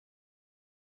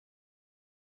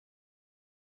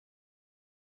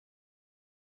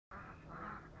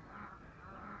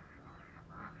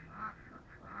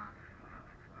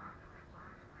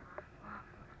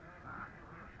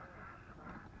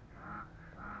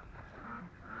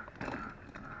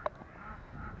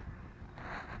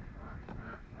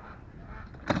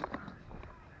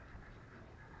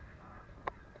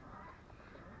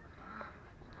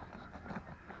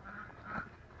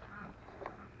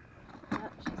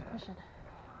position.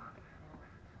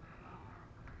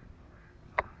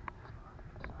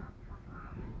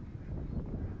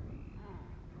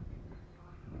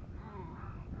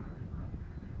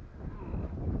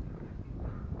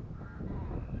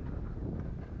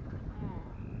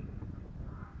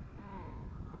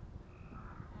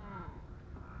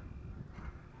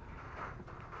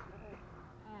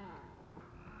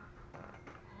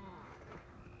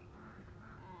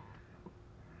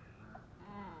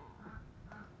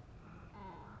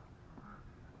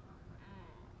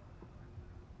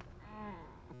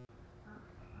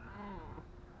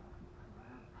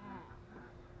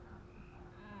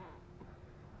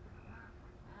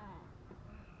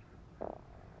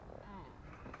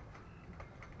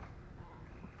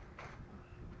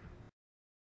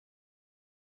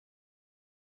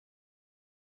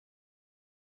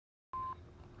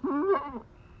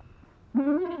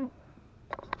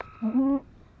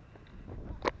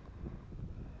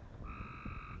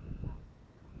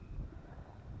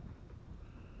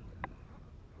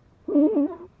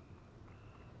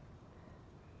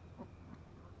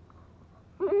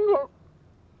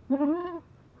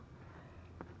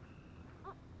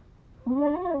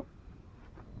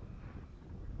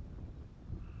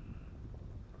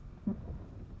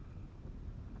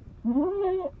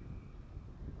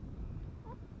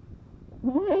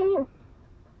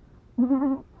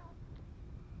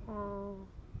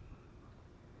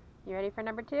 You ready for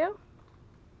number 2?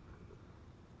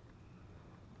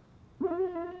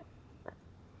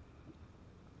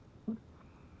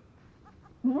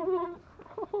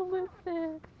 Oh,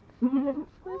 listen.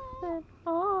 Listen.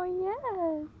 Oh,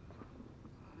 yes.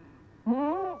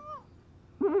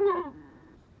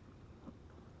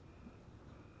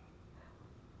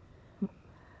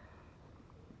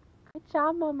 Good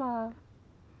job, Mama.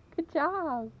 Good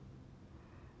job.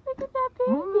 Look at that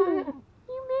baby.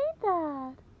 You made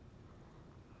that.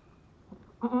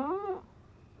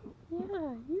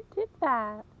 Yeah, you did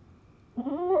that.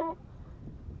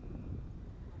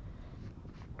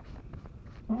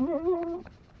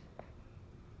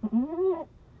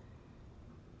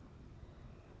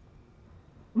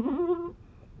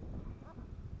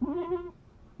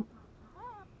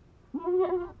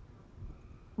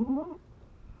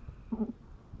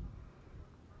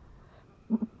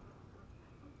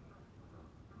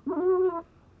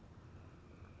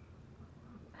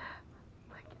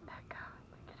 Look at that girl.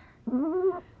 Look at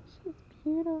her. She's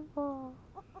beautiful.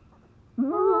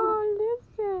 Oh,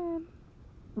 listen.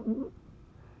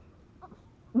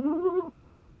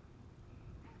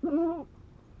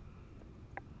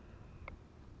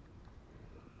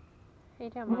 How you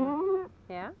doing, Mama?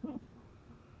 Yeah?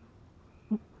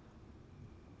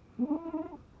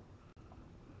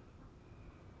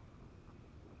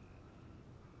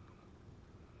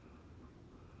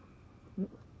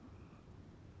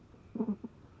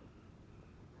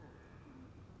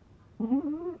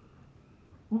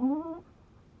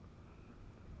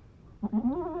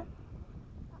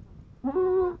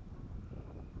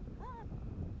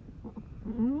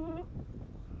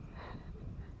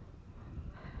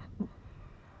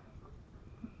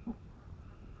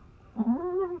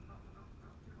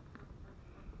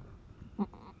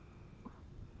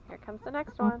 Here comes the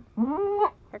next one.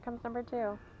 Here comes number 2.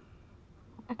 Yep.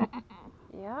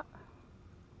 Yep.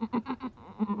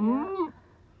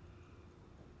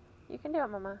 You can do it,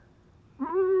 Mama.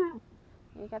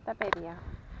 You got that baby out.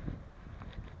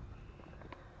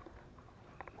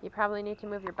 You probably need to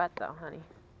move your butt, though, honey.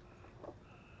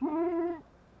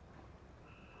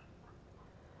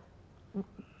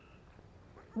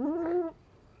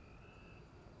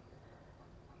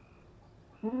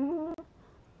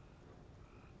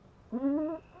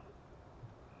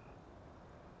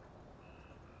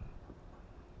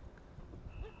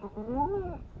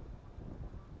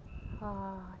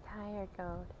 Oh, tired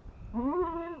goat.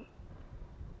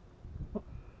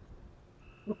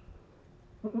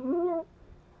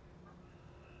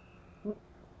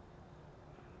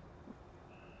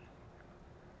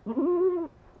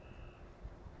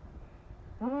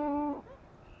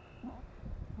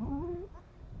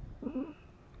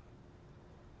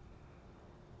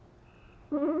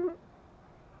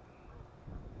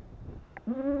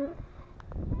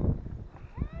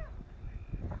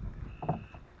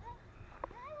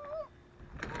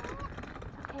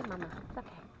 Okay, Mama. It's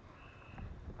okay.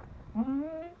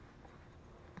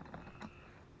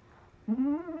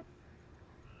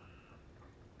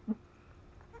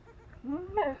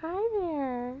 Hi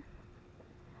there.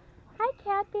 Hi,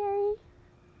 Cadbury.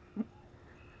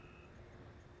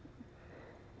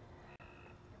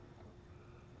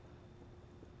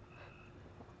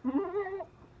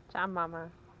 Good job, Mama.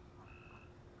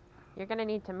 You're gonna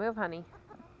need to move, honey.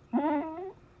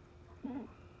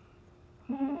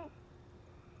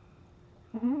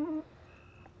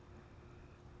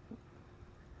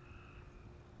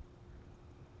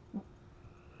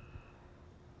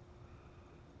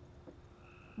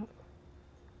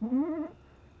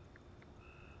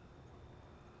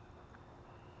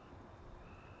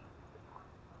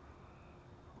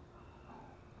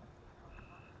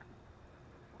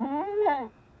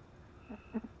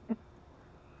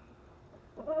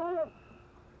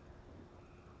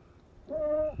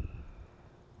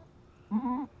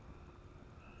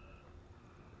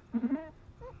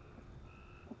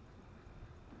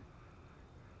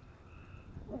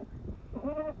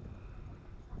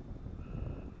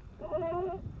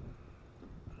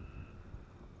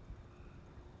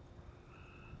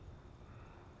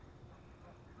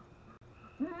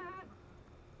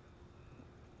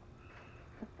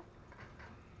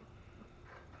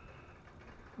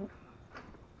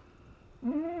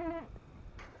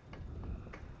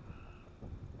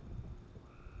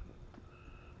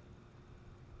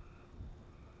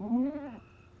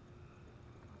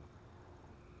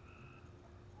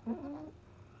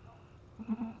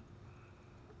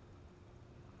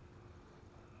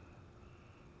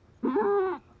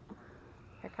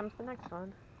 Here comes the next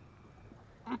one.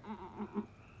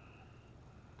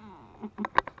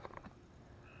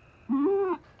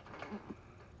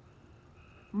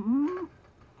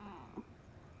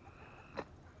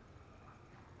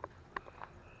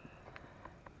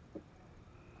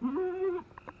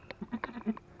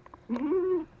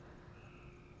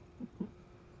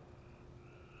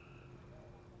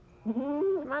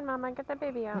 Come on, Mama, get the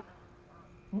baby out.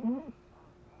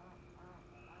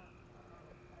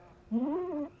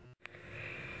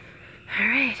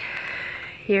 Alright,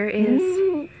 here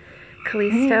is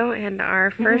Callisto and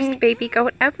our first baby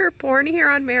goat ever born here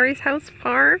on Mary's house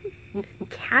farm,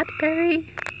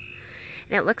 Cadbury.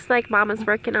 And it looks like Mama's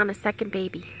working on a second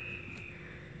baby.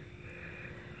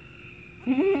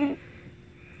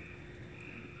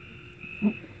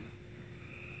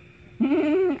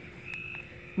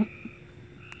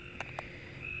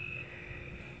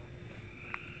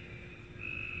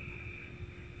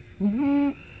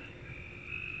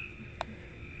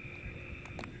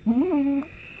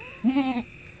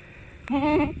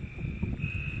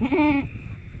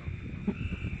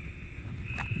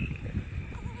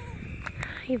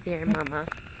 Hi there, Mama.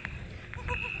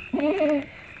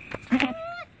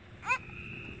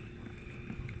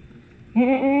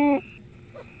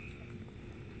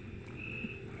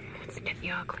 Let's get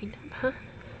you all cleaned up,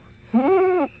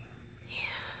 huh? Yeah.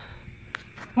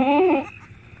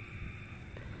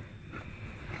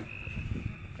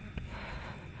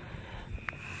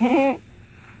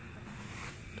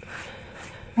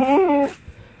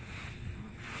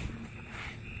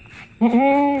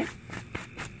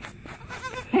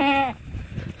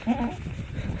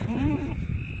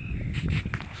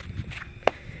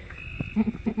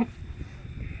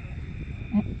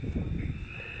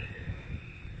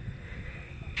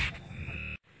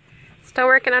 Still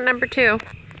working on number 2.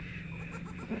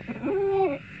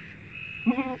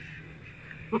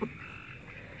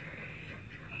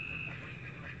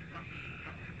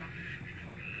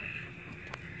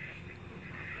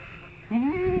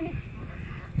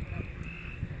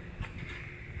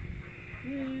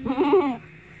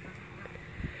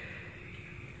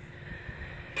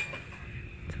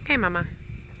 It's okay, Mama.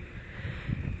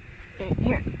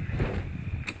 Here.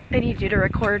 I need you to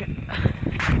record.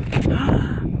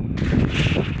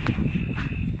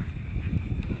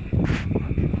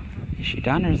 Is she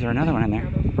done, or is there another one in there?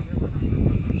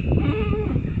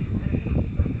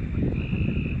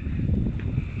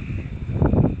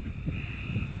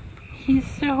 He's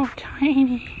so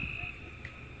tiny.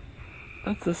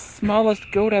 That's the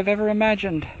smallest goat I've ever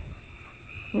imagined.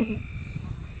 Here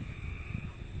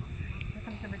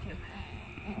comes number 2.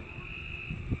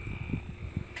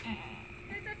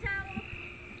 Here's a towel.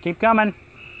 Keep coming.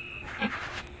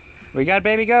 We got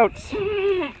baby goats.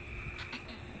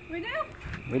 We do?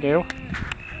 We do.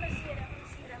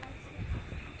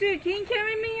 Dude, can you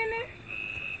carry me in there?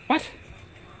 What?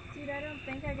 Dude, I don't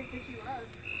think I can pick you up.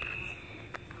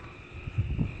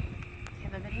 Do you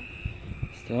have a video?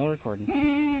 Still recording.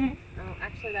 Oh,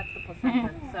 actually that's the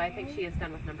placenta, so I think she is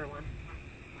done with number 1.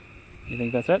 You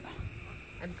think that's it?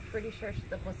 I'm pretty sure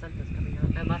the placenta's coming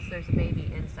out, unless there's a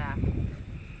baby in sac.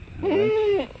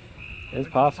 It's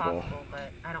possible.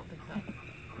 But I don't think so.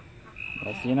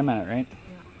 We'll see in a minute, right?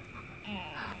 Yeah.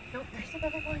 Nope, there's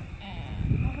another one.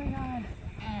 Oh my god.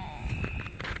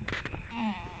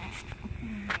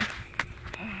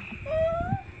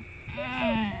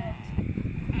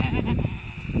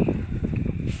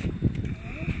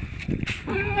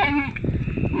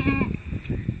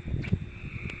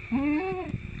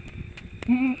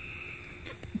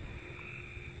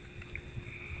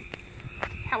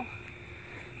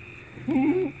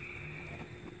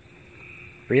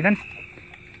 Breathing?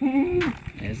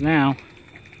 Is now.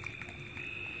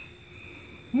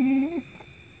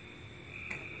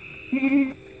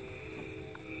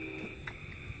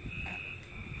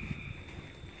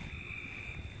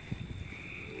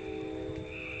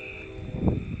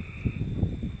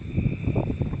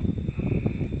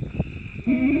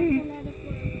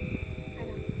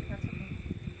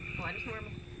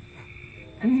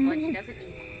 That's blood she doesn't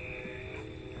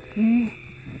need.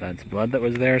 That's blood that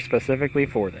was there specifically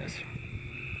for this.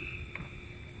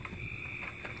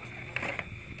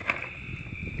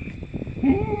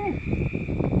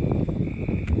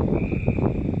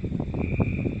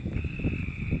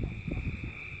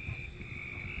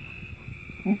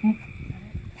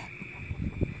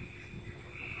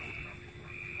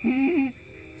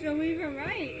 So we were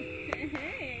right.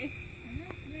 Hey.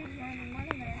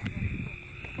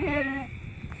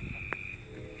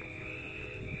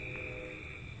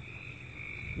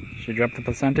 She dropped the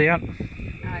placenta yet? I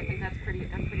think I'm pretty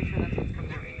sure that's what's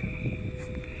coming out right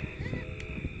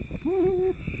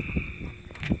now.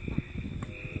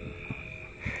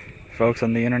 Folks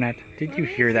on the internet, did you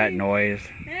hear that noise?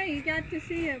 Hey, you got to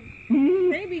see a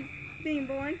baby being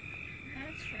born.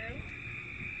 That's true.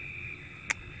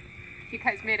 You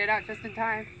guys made it out just in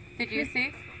time. Did you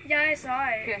see? Yeah, I saw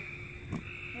it. Good.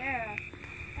 Yeah.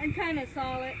 I kind of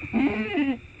saw it.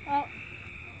 Oh.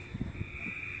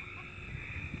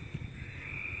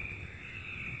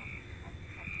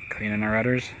 Cleaning our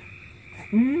udders.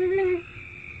 Where's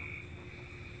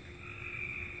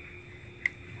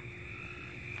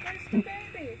the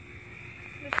baby?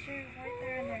 Let's see, right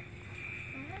there in there.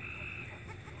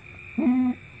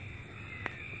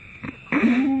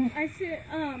 I said,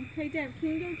 hey Deb, can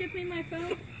you go get me my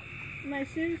phone? My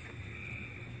shoes?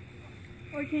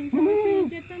 Or can you come with me and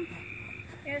get them?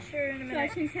 Yeah, sure, in a So I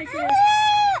minute. can take it.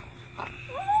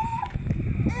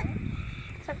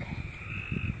 It's okay.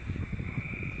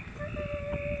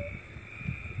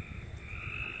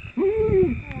 Oh,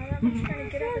 that one's trying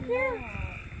to get up and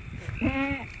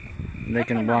down. They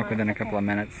can walk within a couple of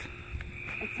minutes.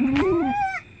 I'm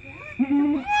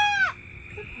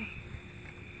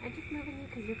just moving you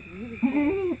because you're really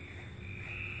cool.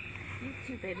 You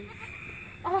too, baby.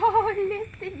 Oh,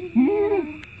 listen to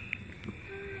you.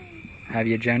 Have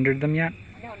you gendered them yet?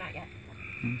 No, not yet.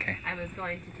 Okay. I was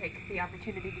going to take the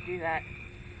opportunity to do that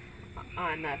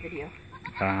on video.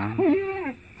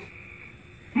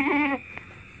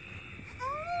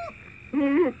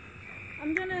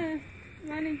 I'm gonna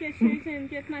run and get shoes and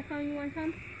get my phone. You want to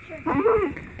come?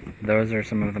 Those are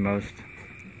some of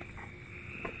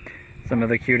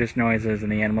the cutest noises in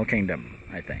the animal kingdom,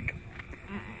 I think.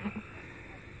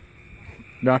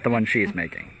 Not the one she's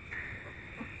making.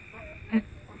 There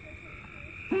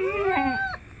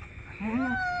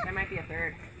might be a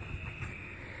third.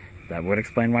 That would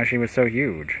explain why she was so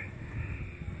huge.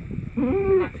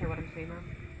 I'm not sure what I'm seeing, Mom.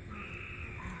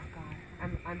 Oh, God.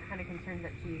 I'm kind of concerned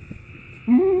that she's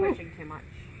pushing too much.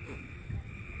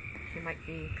 She might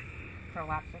be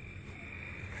prolapsing.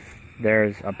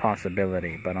 There's a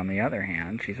possibility, but on the other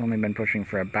hand, she's only been pushing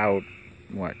for about,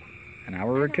 what, an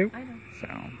hour or two? I know. So,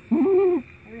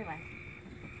 I realize.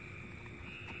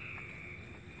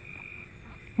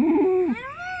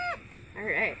 All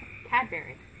right,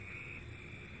 Cadbury.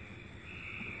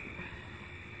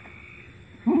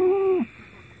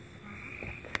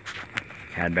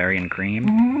 Cadbury and cream.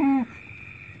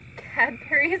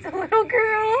 Cadbury is a little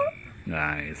girl.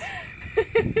 Nice.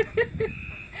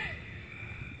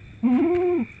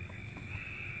 And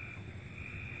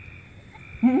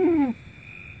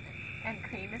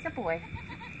Cream is a boy.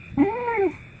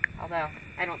 Although,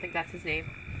 I don't think that's his name.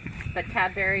 But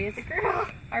Cadbury is a girl.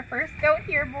 Our first goat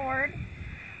here born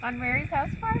on Mary's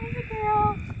house farm is a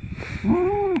girl.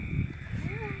 Yeah,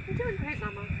 you're doing great,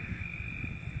 Mama.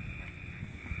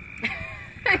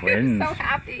 Twins. I'm so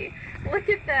happy. Look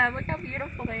at them. Look how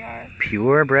beautiful they are.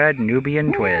 Purebred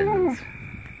Nubian twins.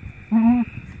 There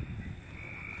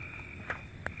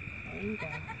you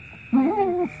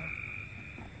go.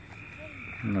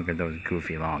 Look at those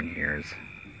goofy long ears.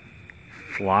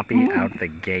 Floppy out the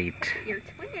gate. Your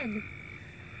twin.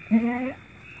 How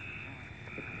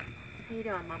you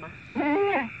doing, Mama?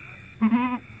 There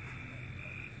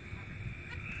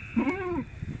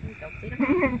you go. Feed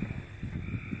him.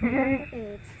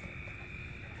 Babes.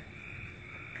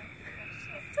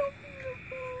 She's so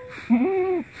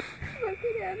beautiful. Look at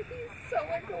him. He's so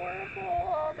adorable.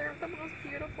 Oh, they're the most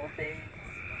beautiful things.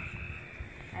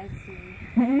 I see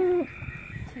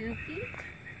 2 feet.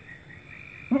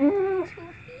 2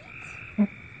 feet.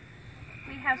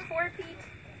 We have 4 feet.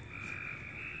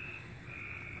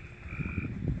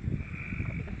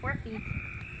 Look at the 4 feet.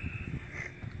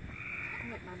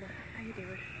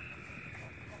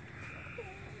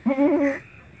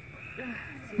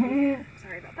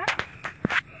 Sorry about that.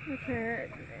 Okay,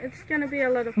 it's gonna be a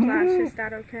little flash. Is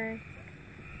that okay?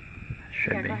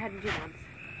 Should Yeah, be. go ahead and do once.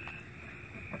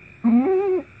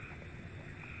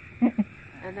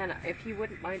 And then, if you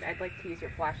wouldn't mind, I'd like to use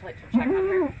your flashlight to check on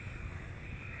her.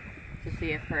 To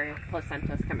see if her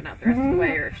placenta's coming out the rest of the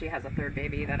way, or if she has a third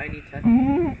baby that I need to...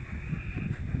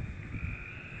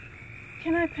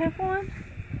 Can I pick one?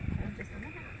 Just a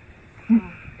minute.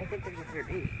 Oh, I think there's a third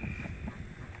baby.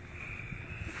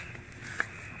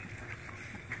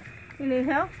 You need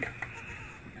help?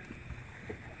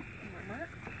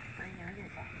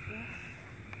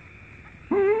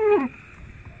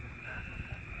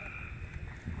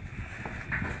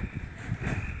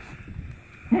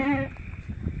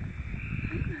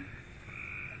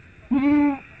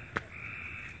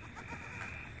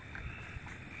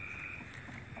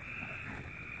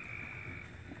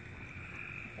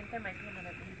 I think there might be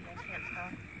another baby, I can't tell.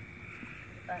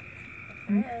 But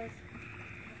if there is...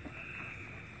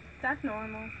 That's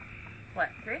normal. What,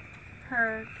 3?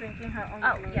 Her drinking her own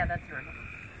Oh, blood. yeah, that's normal.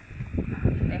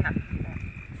 They have to do that.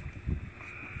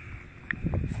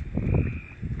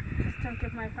 Just don't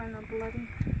give my friend a bloody.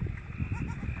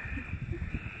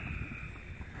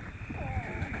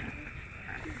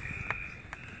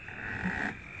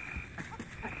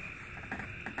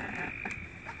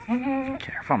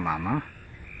 Careful, Mama.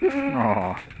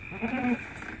 Oh. I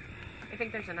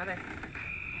think there's another.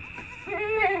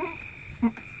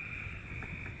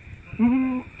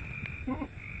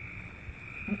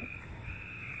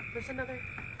 There's another.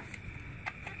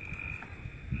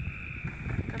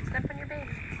 Don't step on your baby.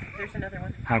 There's another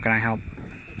one. How can I help?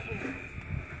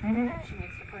 She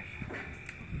needs to push.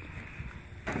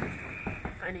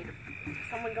 I need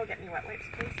someone go get me wet wipes,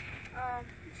 please.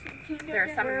 Can you There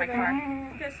are some in my car.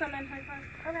 Get some in her car.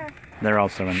 Okay. There are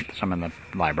also some in the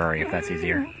library, if that's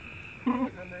easier.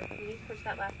 Remember, you need to push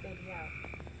that last baby out.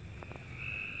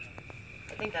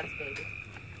 I think that's baby.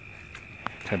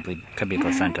 Could be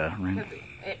placenta, right? Could be.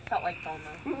 It felt like bone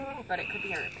though, but it could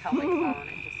be her pelvic bone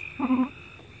and just.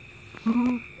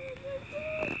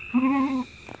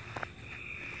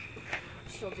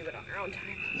 She'll do it on her own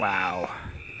time. Wow.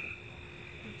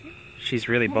 She's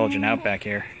really bulging out back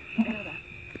here. I know that.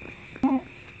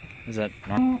 Is that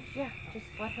normal? Yeah, just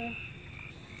let her.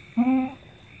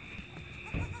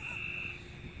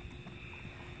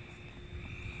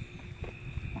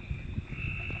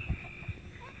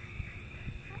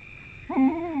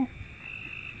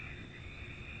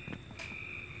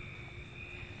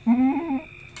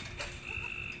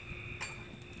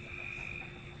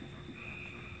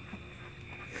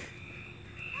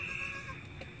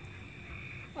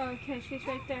 Okay, she's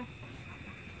right there.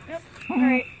 Yep.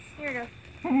 Alright, here we go.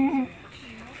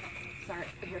 Sorry,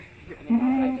 here, I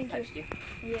think I just touched you.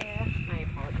 Yeah. I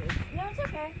apologize. No, it's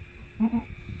okay.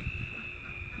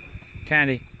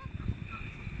 Candy.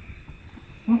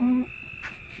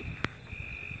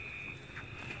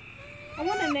 I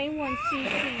want to name one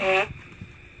CC.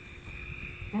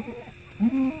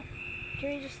 Can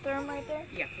we just throw them right there?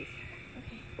 Yeah, please.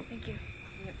 Okay, thank you.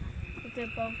 If they're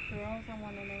both girls, I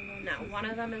want to name one No, CC. one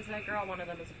of them is a girl, one of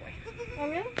them is a boy. Oh,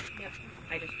 really? Yep,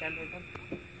 I just gendered them.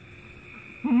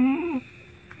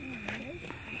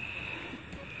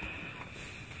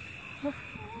 Oh,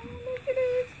 look at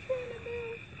it.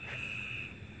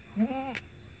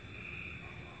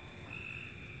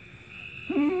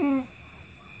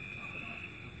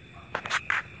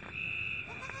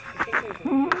 I think there's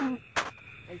one.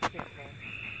 I can't remember.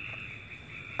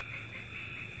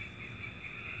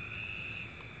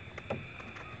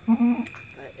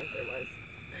 But if there was.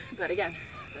 But again,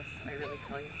 this I really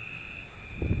tell you.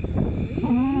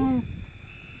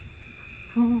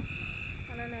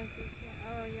 I don't know if you can.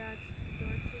 Oh, yeah, it's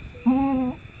door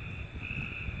CC.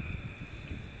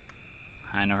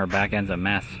 I know her back end's a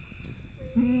mess.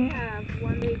 We have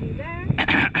one baby there. You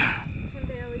can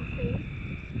barely see.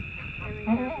 And we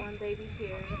have one baby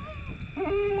here.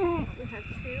 We have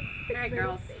two. Alright,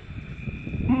 girls.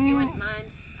 If you wouldn't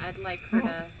mind, I'd like her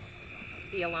to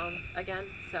be alone again.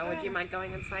 So would you mind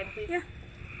going inside, please? Yeah.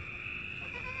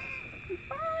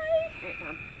 Bye. Alright,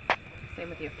 Mom. Same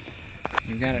with you.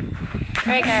 You got it.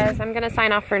 Alright, guys. I'm going to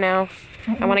sign off for now.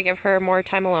 I want to give her more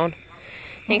time alone.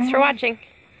 Thanks for watching.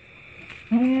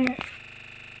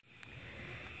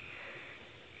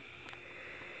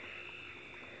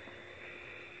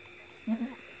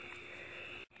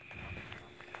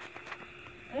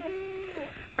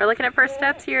 We're looking at first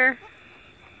steps here.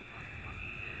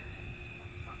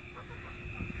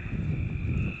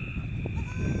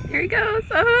 Here he goes.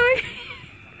 Oh,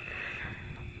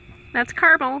 that's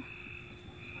Carmel.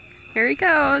 Here he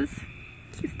goes.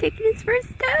 He's taking his first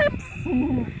steps.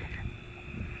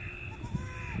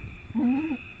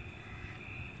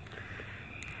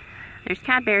 There's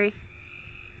Cadbury.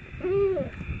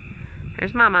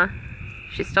 There's Mama.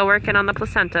 She's still working on the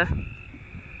placenta.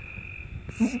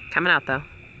 It's coming out though.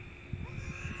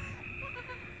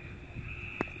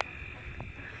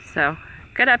 So,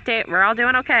 good update. We're all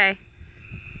doing okay.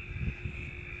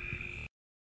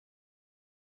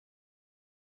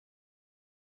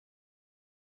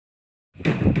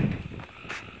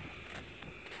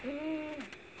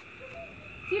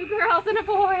 Two girls and a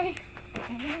boy.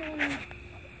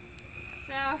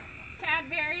 So,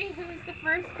 Cadbury, who is the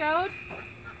first goat.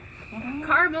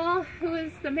 Carmel, who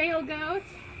is the male goat.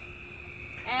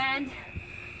 And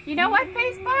you know what,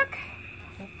 Facebook?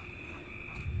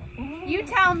 You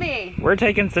tell me. We're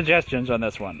taking suggestions on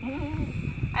this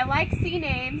one. I like C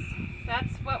names.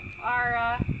 That's what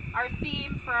our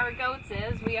theme for our goats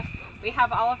is. We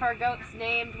have all of our goats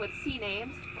named with C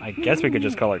names. I guess we could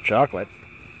just call her Chocolate.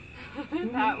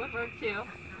 That would work too.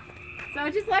 So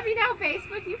just let me know,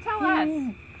 Facebook. You tell us.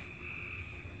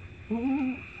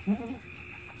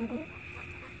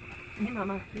 Hey,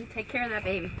 Mama. You take care of that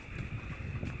baby.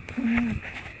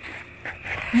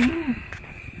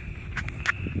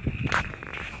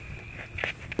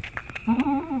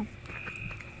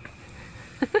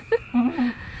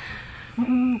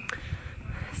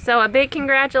 So a big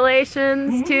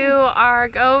congratulations to our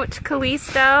goat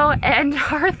Callisto and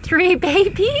our 3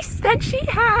 babies that she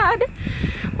had.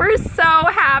 We're so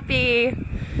happy.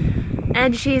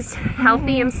 And she's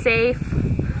healthy and safe.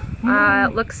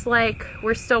 It looks like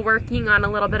we're still working on a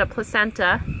little bit of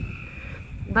placenta,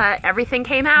 but everything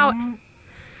came out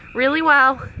really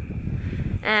well.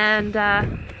 And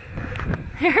there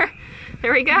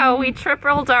we go. We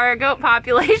tripled our goat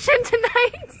population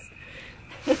tonight.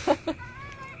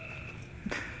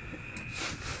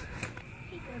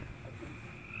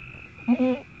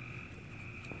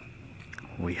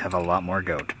 We have a lot more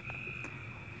goat.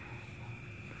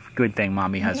 Good thing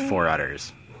Mommy has 4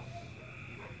 udders.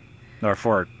 Or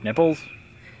 4 nipples?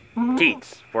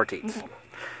 Teats. 4 teats.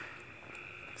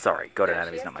 Sorry, goat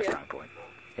anatomy's not my strong point.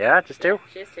 Yeah, just 2?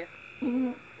 She has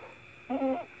 2.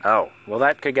 Oh, well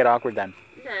that could get awkward then.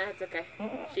 Nah, it's okay.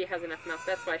 She has enough milk.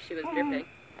 That's why she was dripping.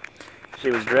 She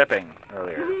was dripping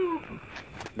earlier.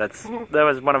 That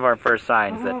was one of our first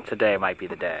signs that today might be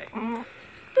the day.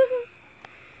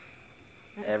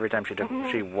 Every time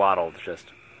she waddled,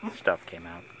 just stuff came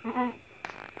out.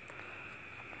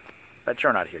 But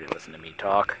you're not here to listen to me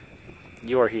talk.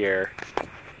 You're here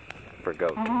for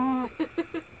goat.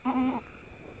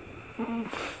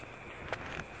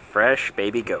 Fresh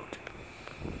baby goat.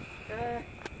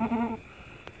 How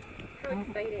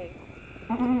exciting.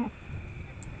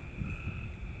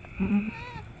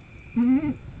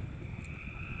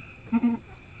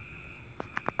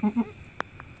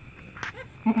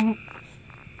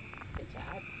 Good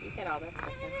job. You get all that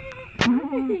stuff in.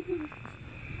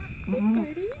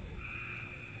 Birdie.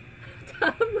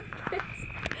 Tom, look at this.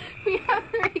 We have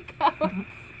 3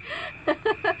 goats. We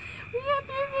have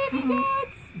 3 baby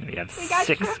goats. We have We got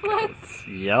 6 triplets. goats.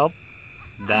 Yup.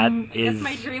 That I is... guess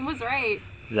my dream was right.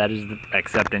 That is,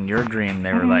 except in your dream,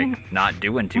 they were like not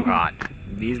doing too hot.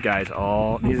 These guys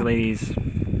these ladies,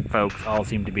 folks, all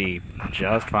seem to be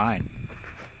just fine.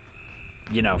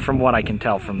 You know, from what I can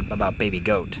tell about baby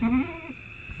goat.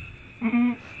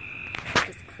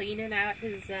 Just cleaning out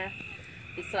his,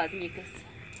 he still has mucus.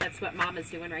 That's what Mama's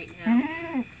doing right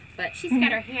now. But she's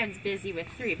got her hands busy with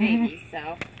 3 babies,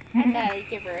 so I thought I'd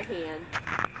give her a hand.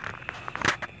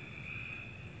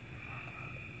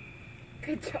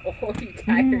 Good job. Oh, you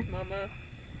tired, Mama?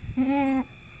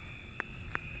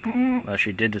 Well,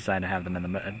 she did decide to have them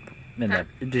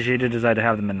she did decide to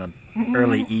have them in the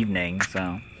early evening,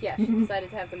 so. Yeah, she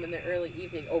decided to have them in the early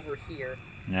evening over here.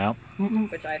 Yep.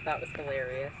 Which I thought was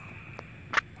hilarious.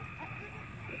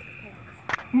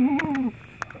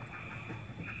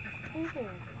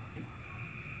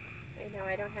 I know,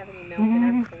 I don't have any milk and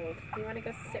I'm cold. Do you want to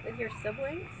go sit with your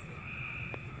siblings?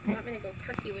 You want me to go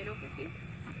tuck you in over here?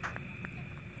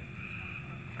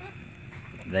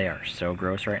 They are so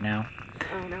gross right now.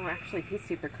 Oh no, actually he's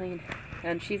super clean.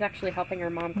 And she's actually helping her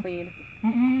mom clean.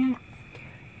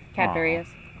 Cadbury is.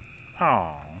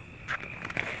 Oh.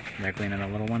 They're cleaning a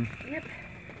little one? Yep.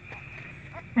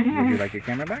 Would you like your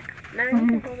camera back? No, you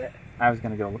can hold it. I was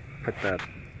going to go put the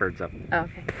birds up. Oh,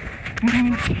 okay.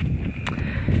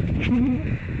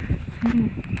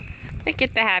 Look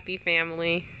at the happy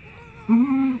family.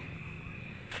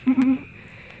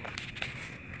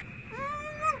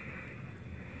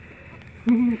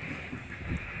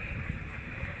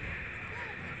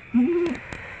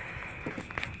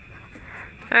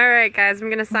 Alright guys, I'm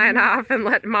gonna sign off and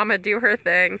let Mama do her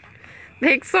thing.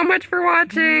 Thanks so much for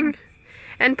watching.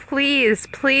 And please,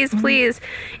 please, please,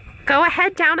 go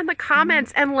ahead down in the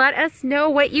comments and let us know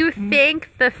what you think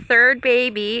the third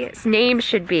baby's name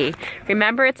should be.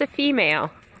 Remember, it's a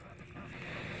female.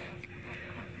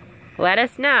 Let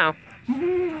us know.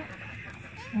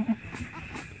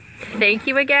 Thank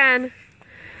you again.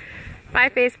 Bye,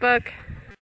 Facebook.